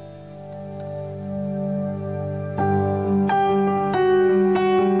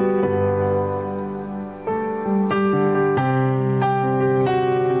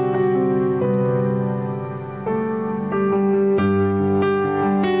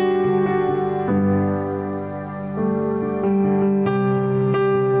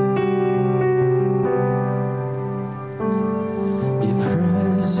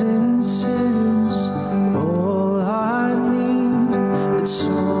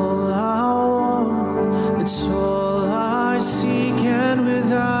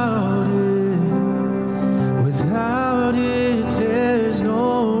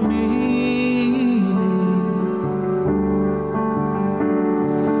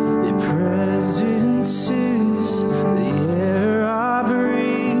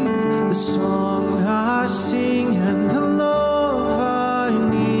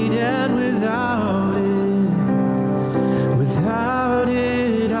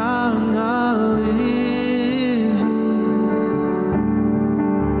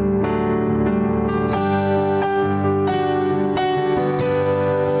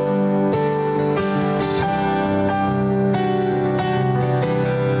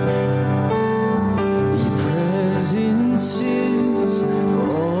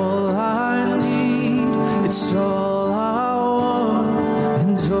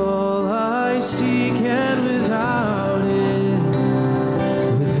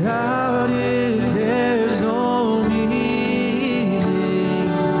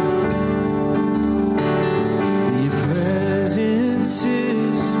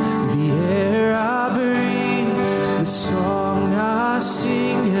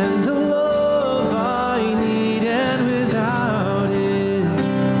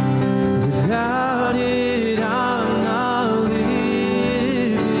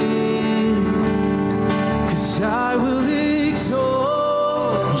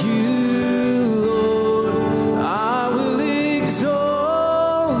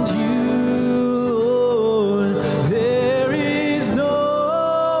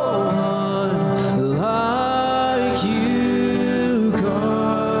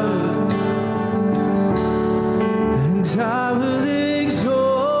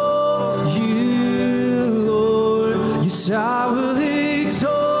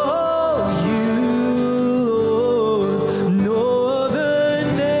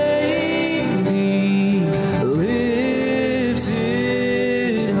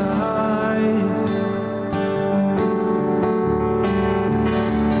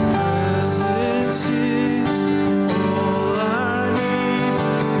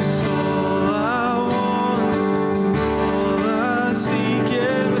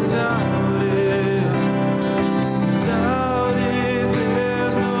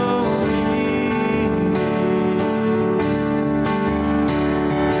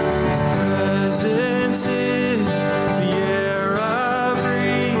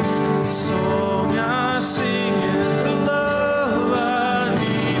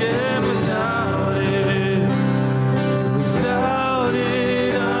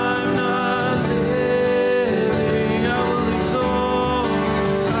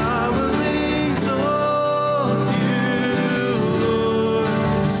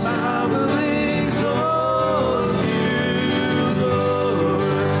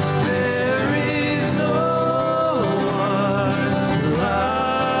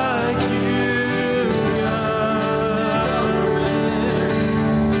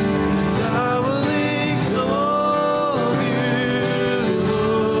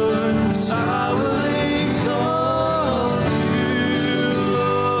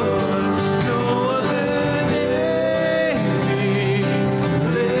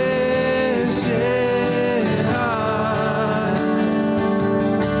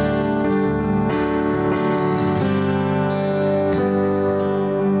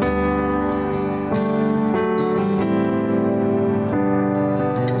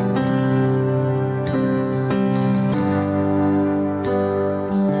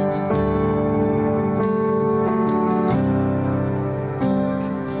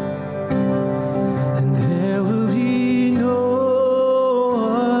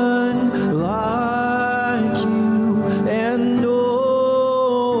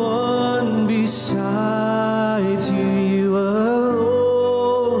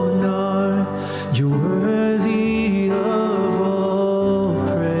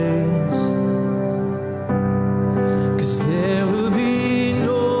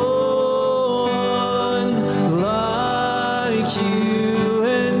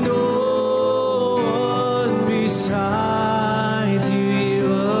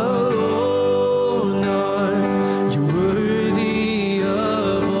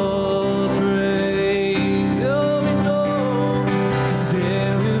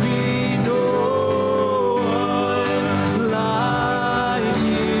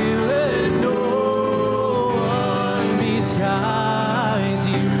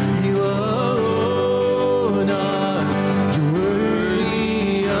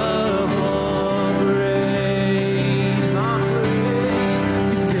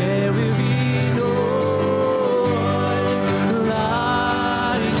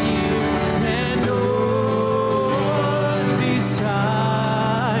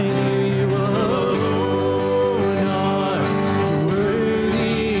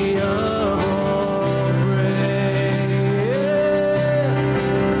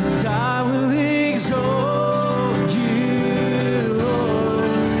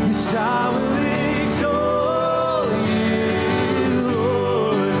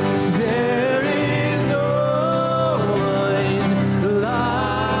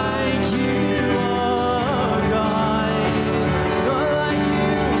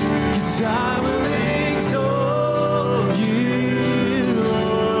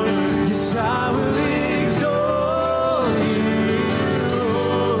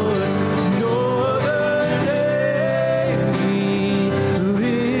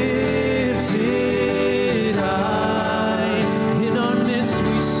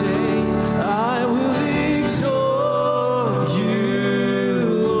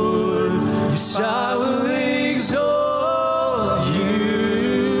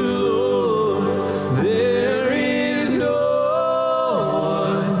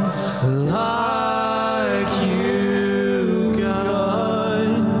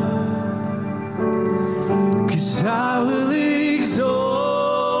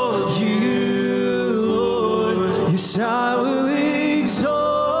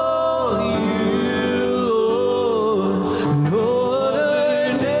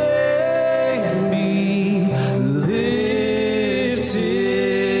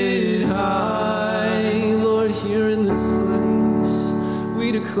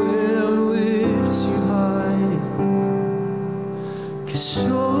 declare lifts you high. 'Cause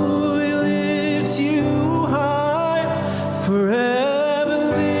joy lifts you high, forever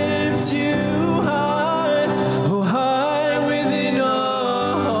lifts you high. Oh, high within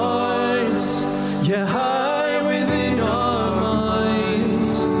our hearts, yeah, high within our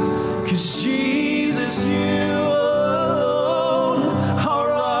minds. 'Cause Jesus, you alone, our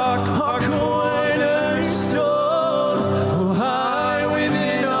rock, our cornerstone. Oh, high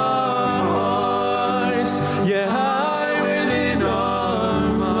within our hearts, yeah, high within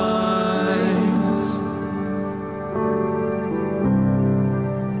our minds.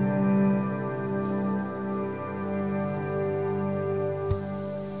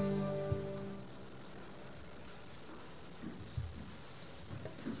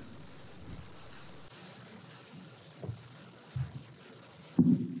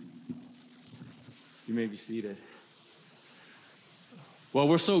 You may be seated. Well,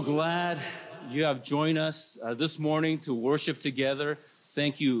 we're so glad you have joined us this morning to worship together.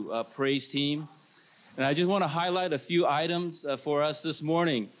 Thank you, praise team. And I just want to highlight a few items for us this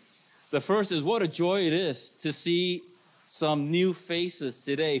morning. The first is what a joy it is to see some new faces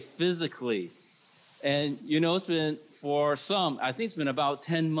today physically. And you know, it's been for some, I think it's been about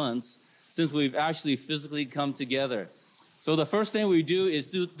 10 months since we've actually physically come together. So the first thing we do is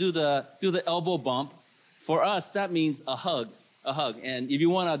do the elbow bump. For us, that means a hug. And if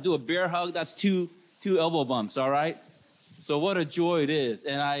you want to do a bear hug, that's two elbow bumps, all right? So what a joy it is.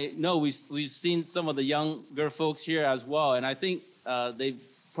 And I know we've seen some of the younger folks here as well, and I think they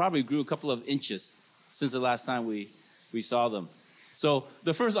probably grew a couple of inches since the last time we saw them. So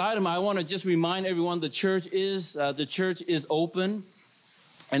the first item, I want to just remind everyone the church is open,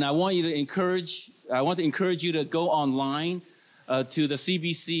 and I want to encourage you to go online to the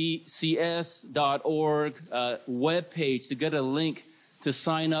CBCCS.org webpage to get a link to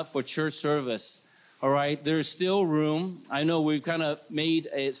sign up for church service. All right, there's still room. I know we've kind of made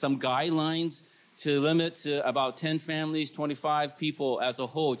some guidelines to limit to about 10 families, 25 people as a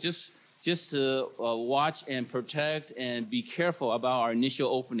whole, just to watch and protect and be careful about our initial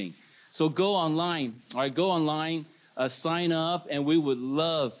opening. So go online, all right, sign up, and we would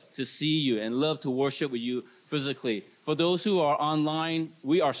love to see you and love to worship with you physically. For those who are online,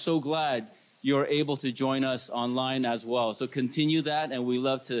 we are so glad you're able to join us online as well. So continue that, and we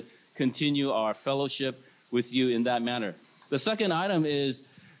love to continue our fellowship with you in that manner. The second item is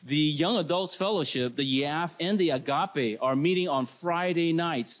the Young Adults Fellowship, the YAF and the Agape are meeting on Friday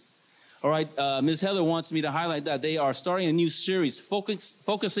nights. All right, Ms. Heather wants me to highlight that they are starting a new series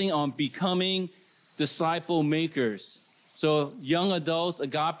focusing on becoming disciple makers. So young adults,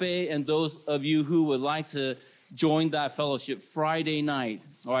 Agape, and those of you who would like to join that fellowship Friday night,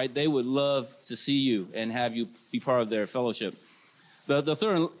 all right, they would love to see you and have you be part of their fellowship. The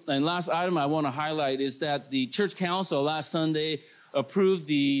third and last item I want to highlight is that the church council last Sunday approved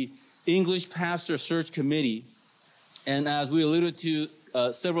the English Pastor Search Committee. And as we alluded to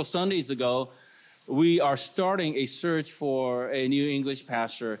several Sundays ago, we are starting a search for a new English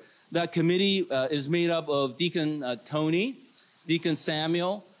pastor. That committee is made up of Deacon Tony, Deacon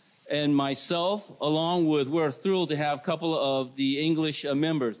Samuel, and myself, along with, we're thrilled to have a couple of the English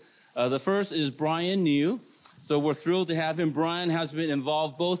members. The first is Brian New. So we're thrilled to have him. Brian has been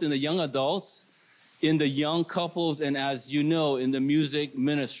involved both in the young adults, in the young couples, and as you know, in the music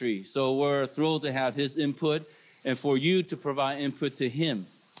ministry. So we're thrilled to have his input and for you to provide input to him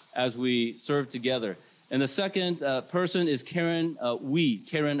as we serve together. And the second person is Karen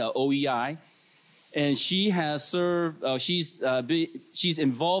OEI. And she has served, she's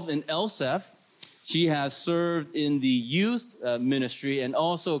involved in LSEF. She has served in the youth ministry and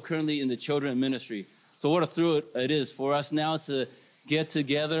also currently in the children ministry. So what a thrill it is for us now to get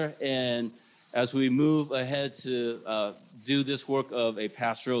together and as we move ahead to do this work of a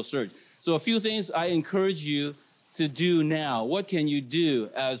pastoral search. So a few things I encourage you to do now. What can you do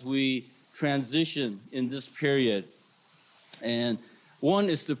as we transition in this period? And one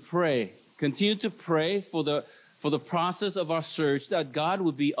is to pray. Continue to pray for the process of our search, that God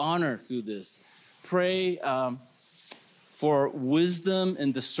would be honored through this. Pray for wisdom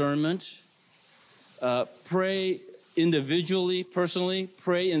and discernment. Pray individually, personally.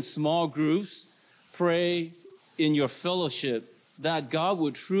 Pray in small groups. Pray in your fellowship that God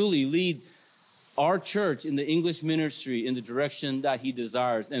would truly lead our church in the English ministry in the direction that he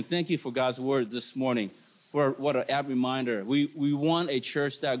desires. And thank you for God's word this morning. What an apt reminder. We want a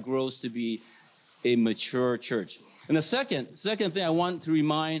church that grows to be a mature church. And the second thing I want to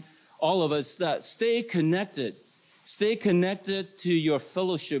remind all of us that stay connected. Stay connected to your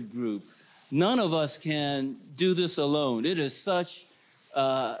fellowship group. None of us can do this alone. It is such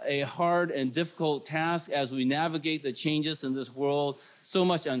a hard and difficult task as we navigate the changes in this world, so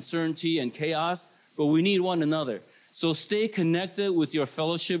much uncertainty and chaos, but we need one another. So stay connected with your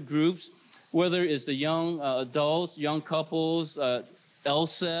fellowship groups, whether it's the young adults, young couples,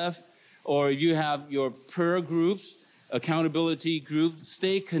 LSEF, or you have your prayer groups, accountability groups.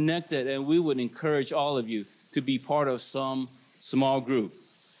 Stay connected, and we would encourage all of you to be part of some small group.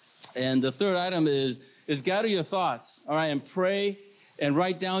 And the third item is gather your thoughts, all right, and pray and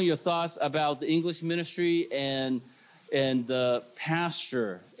write down your thoughts about the English ministry and the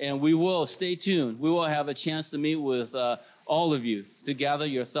pastor. And we will, stay tuned, we will have a chance to meet with all of you to gather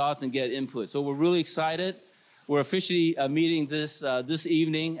your thoughts and get input. So we're really excited. We're officially meeting this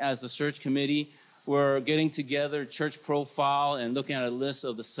evening as the search committee. We're getting together church profile and looking at a list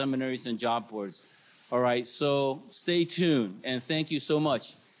of the seminaries and job boards. All right, so stay tuned, and thank you so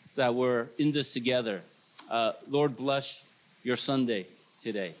much that we're in this together. Lord bless your Sunday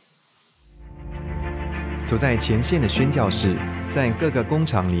today. 走在前线的宣教士，在各个工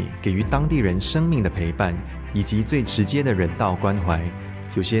厂里给予当地人生命的陪伴，以及最直接的人道关怀。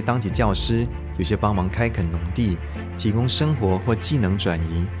有些当起教师，有些帮忙开垦农地，提供生活或技能转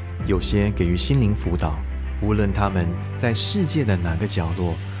移，有些给予心灵辅导。无论他们在世界的哪个角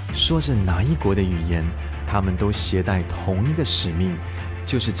落，说着哪一国的语言，他们都携带同一个使命，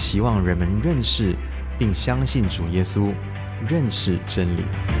就是期望人们认识并相信主耶稣，认识真理。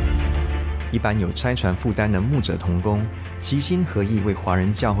一般有差传负担的牧者同工，齐心合意为华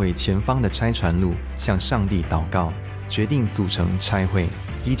人教会前方的差传路向上帝祷告，决定组成差会。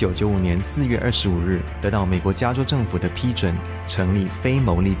1995年4月25日，得到美国加州政府的批准，成立非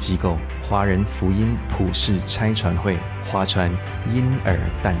牟利机构华人福音普世差传会，华传因而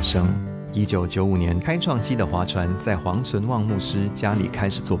诞生。1995年开创期的华传在黄存旺牧师家里开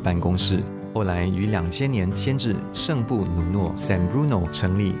始做办公室，后来于2000年迁至圣布努诺 San Bruno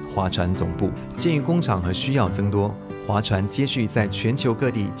成立华传总部。鉴于工厂和需要增多，华传接续在全球各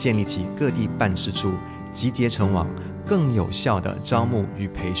地建立起各地办事处，集结成网，更有效地招募与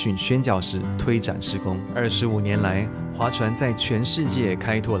培训宣教士，推展事工。25年来，华传在全世界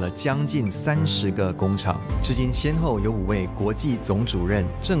开拓了将近30个工厂，至今先后有5位国际总主任：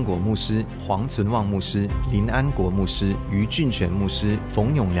郑果牧师、黄存旺牧师、林安国牧师、于俊全牧师、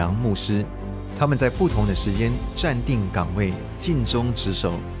冯永良牧师。他们在不同的时间站定岗位，尽忠职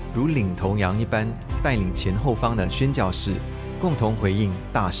守，如领头羊一般，带领前后方的宣教士，共同回应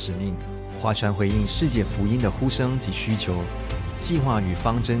大使命。华传回应世界福音的呼声及需求，计划与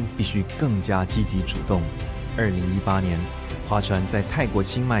方针必须更加积极主动。2018年，华传在泰国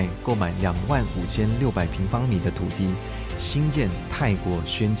清迈购买25600平方米的土地，兴建泰国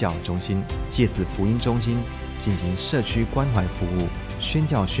宣教中心，借此福音中心进行社区关怀服务、宣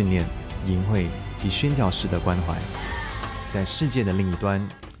教训练、营会及宣教士的关怀。在世界的另一端，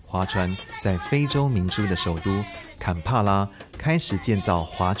华传在非洲明珠的首都坎帕拉开始建造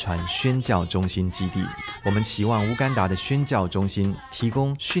华传宣教中心基地。我们期望乌干达的宣教中心提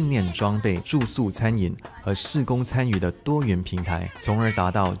供训练装备、住宿、餐饮和事工参与的多元平台，从而达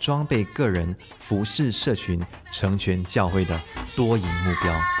到装备个人、服侍社群、成全教会的多赢目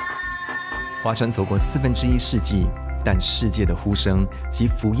标。华传走过1/4世纪，但世界的呼声及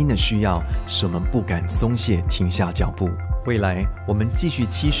福音的需要使我们不敢松懈，停下脚步。未来，我们继续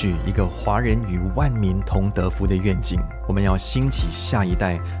期许一个华人与万民同得福的愿景。我们要兴起下一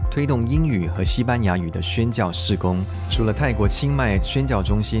代，推动英语和西班牙语的宣教事工。除了泰国清迈宣教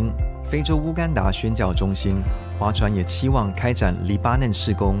中心、非洲乌干达宣教中心，华传也期望开展黎巴嫩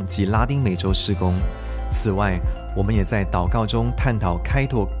事工及拉丁美洲事工。此外，我们也在祷告中探讨开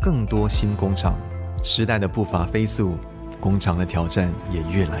拓更多新工厂。时代的步伐飞速，工厂的挑战也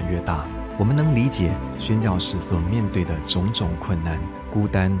越来越大。我们能理解宣教士所面对的种种困难、孤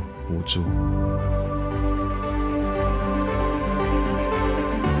单、无助。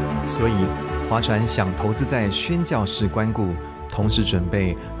所以，华传想投资在宣教士关顾，同时准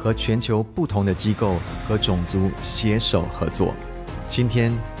备和全球不同的机构和种族携手合作。今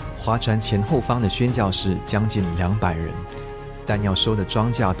天，华传前后方的宣教士将近200人，但要收的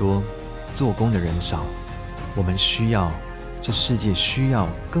庄稼多，做工的人少。我们这世界需要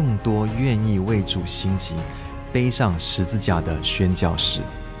更多愿意为主兴起、背上十字架的宣教士。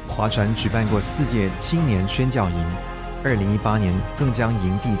华传举办过4届青年宣教营，2018年更将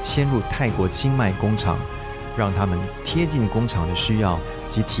营地迁入泰国清迈工厂，让他们贴近工厂的需要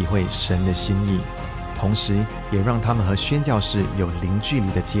及体会神的心意，同时也让他们和宣教士有零距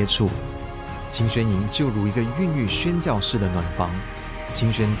离的接触。青宣营就如一个孕育宣教士的暖房。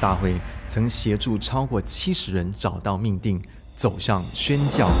青宣大会曾协助超过70人找到命定，走向宣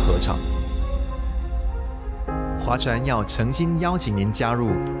教禾场。划船要诚心邀请您加入，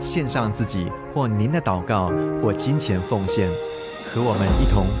献上自己或您的祷告或金钱奉献，和我们一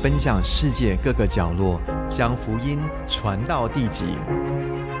同奔向世界各个角落，将福音传到地极。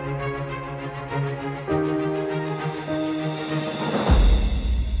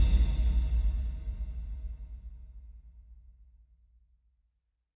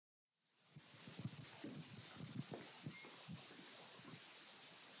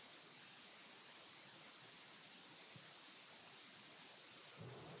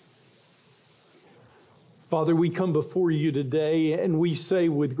Father, we come before you today and we say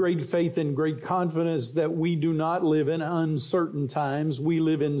with great faith and great confidence that we do not live in uncertain times. We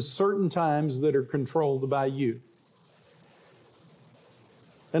live in certain times that are controlled by you.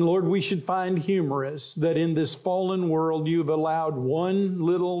 And Lord, we should find humorous that in this fallen world you've allowed one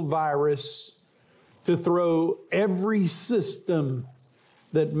little virus to throw every system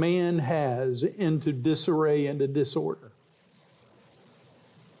that man has into disarray and disorder.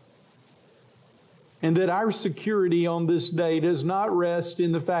 And that our security on this day does not rest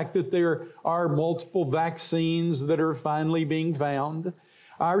in the fact that there are multiple vaccines that are finally being found.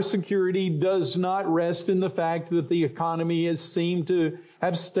 Our security does not rest in the fact that the economy has seemed to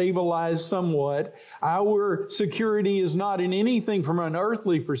have stabilized somewhat. Our security is not in anything from an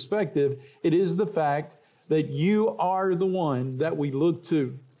earthly perspective. It is the fact that you are the one that we look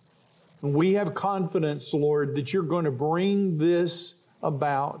to. And we have confidence, Lord, that you're going to bring this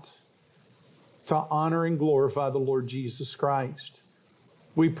about to honor and glorify the Lord Jesus Christ.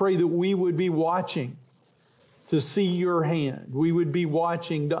 We pray that we would be watching to see your hand. We would be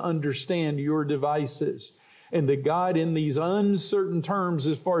watching to understand your devices. And that God, in these uncertain terms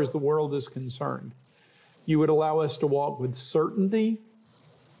as far as the world is concerned, you would allow us to walk with certainty,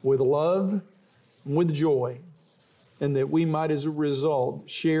 with love, and with joy. And that we might, as a result,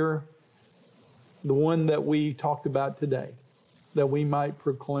 share the one that we talked about today, that we might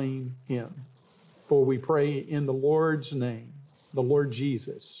proclaim Him. For we pray in the Lord's name, the Lord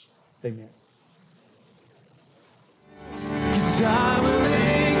Jesus. Amen. 'Cause I will